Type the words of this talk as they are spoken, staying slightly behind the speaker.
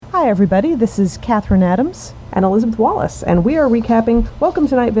Hi, everybody. This is Catherine Adams. And Elizabeth Wallace, and we are recapping Welcome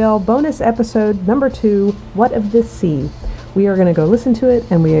to Night Vale, bonus episode number 2, What of the Sea? We are going to go listen to it,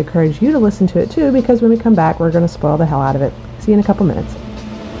 and we encourage you to listen to it too, because when we come back, we're going to spoil the hell out of it. See you in a couple minutes.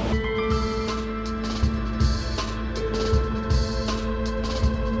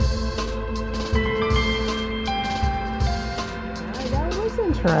 That was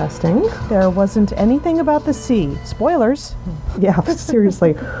interesting. There wasn't anything about the sea. Spoilers. Yeah,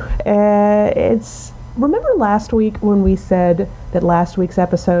 seriously. Remember last week when we said that last week's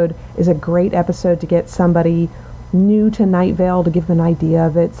episode is a great episode to get somebody new to Night Vale, to give them an idea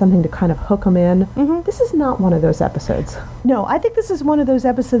of it, something to kind of hook them in? Mm-hmm. This is not one of those episodes. No, I think this is one of those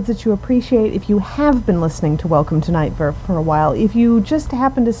episodes that you appreciate if you have been listening to Welcome to Night Vale for a while. If you just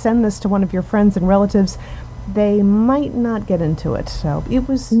happen to send this to one of your friends and relatives, they might not get into it. So it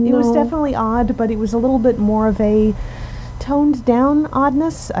was definitely odd, but it was a little bit more of a toned down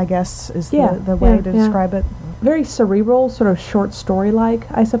oddness, I guess, is the way to describe it. Very cerebral, sort of short story-like,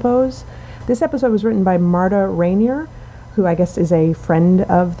 I suppose. This episode was written by Marta Rainier, who I guess is a friend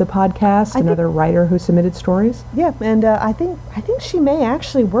of the podcast, another writer who submitted stories. Yeah, and I think she may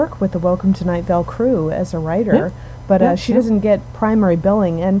actually work with the Welcome to Night Vale crew as a writer, but she doesn't get primary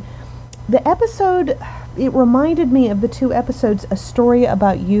billing. And the episode, it reminded me of the two episodes, A Story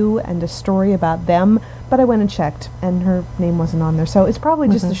About You and A Story About Them, but I went and checked, and her name wasn't on there. So it's probably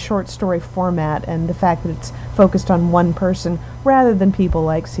just the short story format and the fact that it's focused on one person rather than people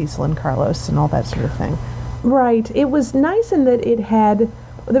like Cecil and Carlos and all that sort of thing. Right. It was nice in that it had...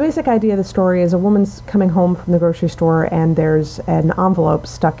 The basic idea of the story is a woman's coming home from the grocery store, and there's an envelope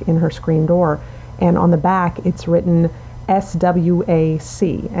stuck in her screen door, and on the back it's written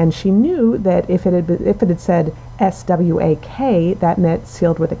SWAC, and she knew that if it had said SWAK, that meant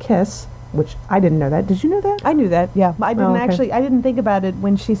sealed with a kiss, which I didn't know that. Did you know that? I knew that, yeah. I didn't I didn't think about it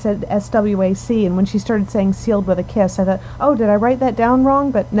when she said SWAC, and when she started saying sealed with a kiss, I thought, oh, did I write that down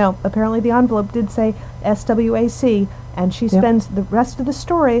wrong? But no, apparently the envelope did say SWAC, and she spends the rest of the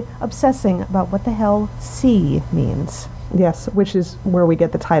story obsessing about what the hell C means. Yes, which is where we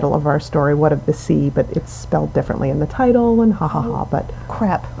get the title of our story, What of the Sea, but it's spelled differently in the title, and but...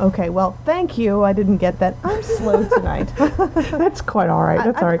 Crap. Okay, well, thank you. I didn't get that. I'm slow tonight. That's quite all right.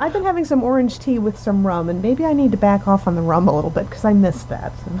 That's all right. I've been having some orange tea with some rum, and maybe I need to back off on the rum a little bit, because I missed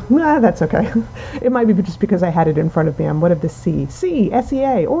that. That's okay. It might be just because I had it in front of me. I'm What of the Sea? C,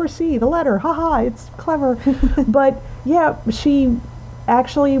 S-E-A, or C, the letter. It's clever. But, yeah, she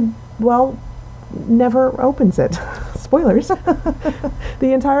actually, never opens it. Spoilers.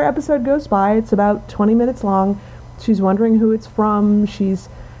 The entire episode goes by. It's about 20 minutes long. She's wondering who it's from. She's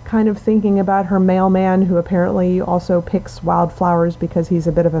kind of thinking about her mailman, who apparently also picks wildflowers because he's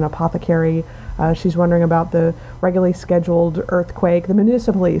a bit of an apothecary. She's wondering about the regularly scheduled earthquake, the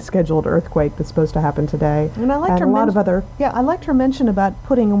municipally scheduled earthquake that's supposed to happen today. And I liked her lot of other... Yeah, I liked her mention about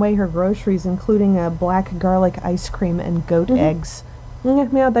putting away her groceries, including a black garlic ice cream and goat eggs.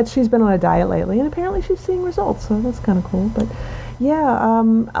 Yeah, that she's been on a diet lately, and apparently she's seeing results, so that's kind of cool. But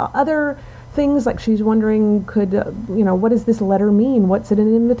other things, like she's wondering, what does this letter mean? What's it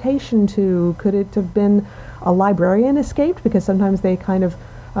an invitation to? Could it have been a librarian escaped? Because sometimes they kind of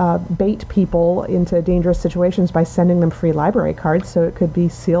bait people into dangerous situations by sending them free library cards, so it could be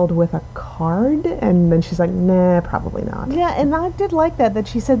sealed with a card. And then she's like, nah, probably not. Yeah, and I did like that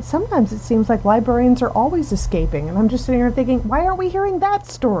she said sometimes it seems like librarians are always escaping, and I'm just sitting here thinking, why aren't we hearing that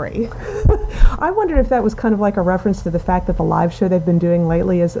story? I wondered if that was kind of like a reference to the fact that the live show they've been doing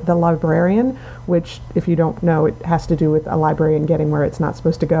lately is The Librarian, which, if you don't know, it has to do with a librarian getting where it's not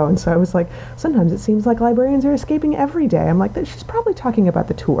supposed to go. And so I was like, sometimes it seems like librarians are escaping every day. I'm like, she's probably talking about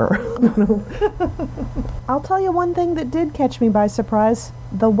the tour. I'll tell you one thing that did catch me by surprise: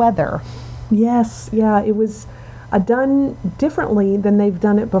 the weather. Yes, yeah, it was done differently than they've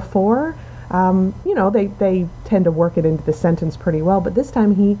done it before. They tend to work it into the sentence pretty well, but this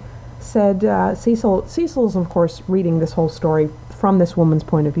time he said, Cecil's of course reading this whole story from this woman's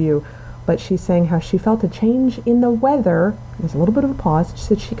point of view, but she's saying how she felt a change in the weather. There's a little bit of a pause. She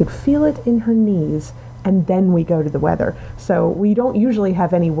said she could feel it in her knees. And then we go to the weather. So we don't usually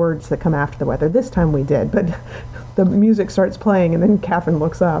have any words that come after the weather. This time we did, but the music starts playing, and then Catherine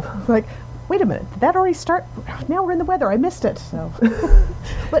looks up. It's like, wait a minute, did that already start? Now we're in the weather. I missed it. So,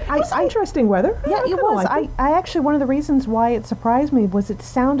 but interesting weather. Yeah, it was. I actually, one of the reasons why it surprised me was it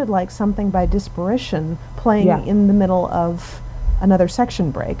sounded like something by Disparition playing in the middle of another section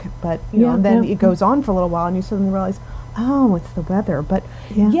break. But and then it goes on for a little while, and you suddenly realize, oh, it's the weather. But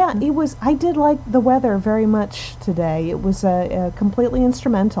it was. I did like the weather very much today. It was completely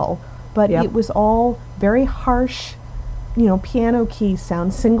instrumental, but it was all very harsh piano key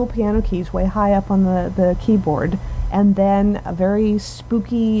sound, single piano keys way high up on the keyboard, and then a very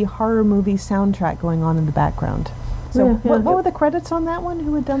spooky horror movie soundtrack going on in the background. So what were the credits on that one?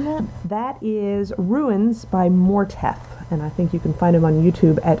 Who had done that? That is Ruins by Morteth, and I think you can find him on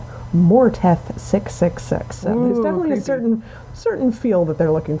YouTube at Morteth666. So there's definitely creepy. a certain feel that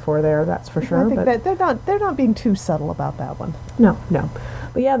they're looking for there, that's for sure. I think that they're not being too subtle about that one. No.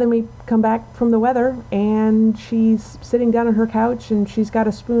 But yeah, then we come back from the weather, and she's sitting down on her couch, and she's got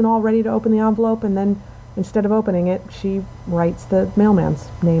a spoon all ready to open the envelope, and then instead of opening it, she writes the mailman's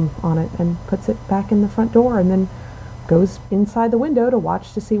name on it and puts it back in the front door, and then goes inside the window to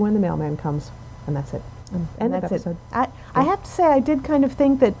watch to see when the mailman comes. And that's it. And that's it. I have to say, I did kind of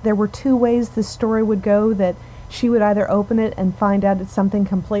think that there were two ways the story would go, that she would either open it and find out it's something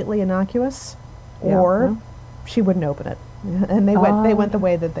completely innocuous, or she wouldn't open it. And they went the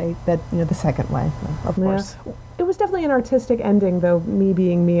way that the second way, of course. It was definitely an artistic ending, though. Me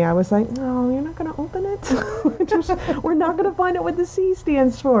being me, I was like, "No, you're not going to open it. We're not going to find out what the C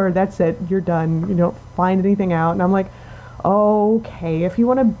stands for. That's it. You're done. You don't find anything out." And I'm like, "Okay, if you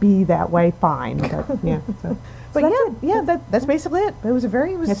want to be that way, fine." But that's basically it. It was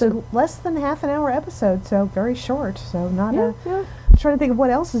less than half an hour episode, so very short. So not I'm trying to think of what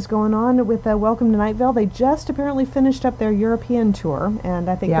else is going on with Welcome to Night Vale. They just apparently finished up their European tour, and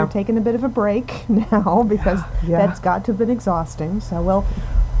I think they're taking a bit of a break now because that's got to have been exhausting. So,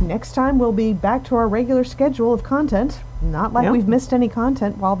 next time we'll be back to our regular schedule of content. Not like we've missed any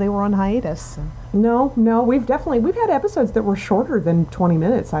content while they were on hiatus. No, we've had episodes that were shorter than 20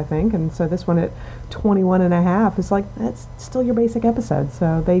 minutes, I think, and so this one at 21 and a half is like, that's still your basic episode.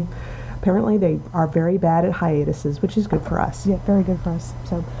 So apparently they are very bad at hiatuses, which is good for us. Yeah, very good for us.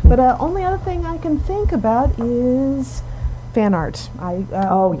 So, but only other thing I can think about is fan art. I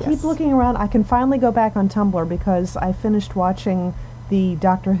keep looking around. I can finally go back on Tumblr because I finished watching the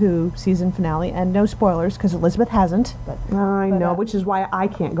Doctor Who season finale, and no spoilers because Elizabeth hasn't. But I know, which is why I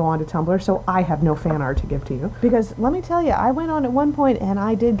can't go on to Tumblr, so I have no fan art to give to you. Because let me tell you, I went on at one point and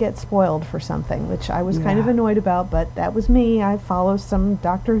I did get spoiled for something, which I was kind of annoyed about, but that was me. I follow some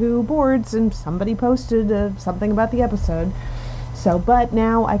Doctor Who boards and somebody posted something about the episode. So, but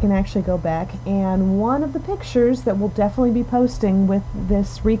now I can actually go back, and one of the pictures that we'll definitely be posting with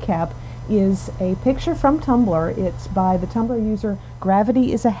this recap is a picture from Tumblr. It's by the Tumblr user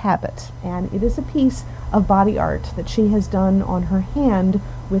Gravity is a Habit, and it is a piece of body art that she has done on her hand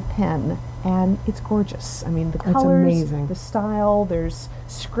with pen, and it's gorgeous. I mean, the colors, amazing. The style, there's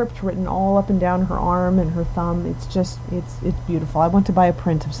script written all up and down her arm and her thumb. It's just, it's beautiful. I want to buy a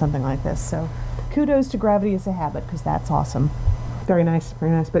print of something like this, so kudos to Gravity is a Habit, because that's awesome. Very nice,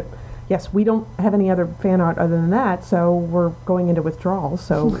 but yes, we don't have any other fan art other than that, so we're going into withdrawal.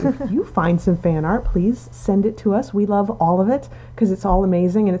 So if you find some fan art, please send it to us. We love all of it because it's all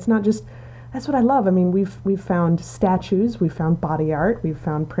amazing, and it's not just, that's what I love. I mean, we've found statues, we've found body art, we've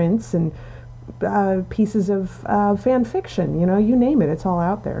found prints and pieces of fan fiction, you name it, it's all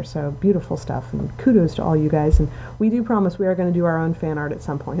out there. So beautiful stuff, and kudos to all you guys. And we do promise we are going to do our own fan art at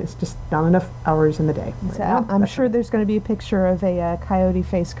some point. It's just not enough hours in the day. So I'm sure there's going to be a picture of a coyote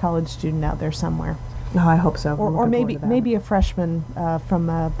face college student out there somewhere. Oh, I hope so. Or maybe a freshman from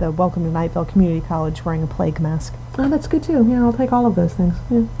the Welcome to Night Vale Community College wearing a plague mask. Oh, that's good too. Yeah, I'll take all of those things.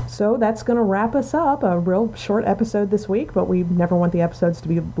 Yeah. So that's going to wrap us up. A real short episode this week, but we never want the episodes to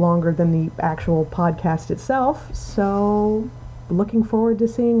be longer than the actual podcast itself. So looking forward to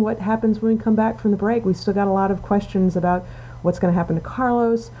seeing what happens when we come back from the break. We've still got a lot of questions about what's going to happen to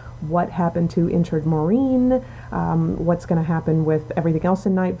Carlos, what happened to injured Maureen, what's going to happen with everything else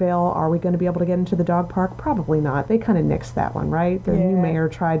in Night Vale. Are we going to be able to get into the dog park? Probably not. They kind of nixed that one, right? The new mayor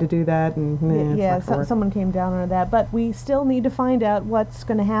tried to do that, and someone came down on that. But we still need to find out what's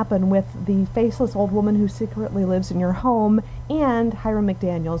going to happen with the faceless old woman who secretly lives in your home and Hiram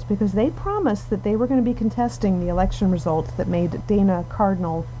McDaniels, because they promised that they were going to be contesting the election results that made Dana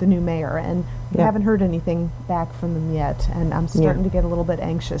Cardinal the new mayor, and we haven't heard anything back from them yet. And I'm starting to get a little bit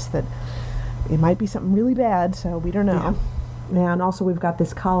anxious that it might be something really bad, so we don't know. Yeah, and also we've got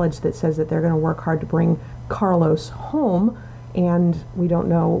this college that says that they're going to work hard to bring Carlos home, and we don't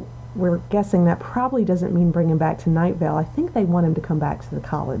know. We're guessing that probably doesn't mean bring him back to Night Vale. I think they want him to come back to the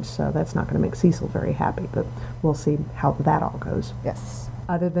college, so that's not going to make Cecil very happy, but we'll see how that all goes. Yes.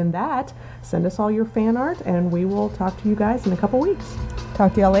 Other than that, send us all your fan art, and we will talk to you guys in a couple weeks.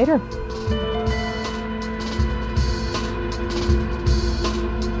 Talk to y'all later.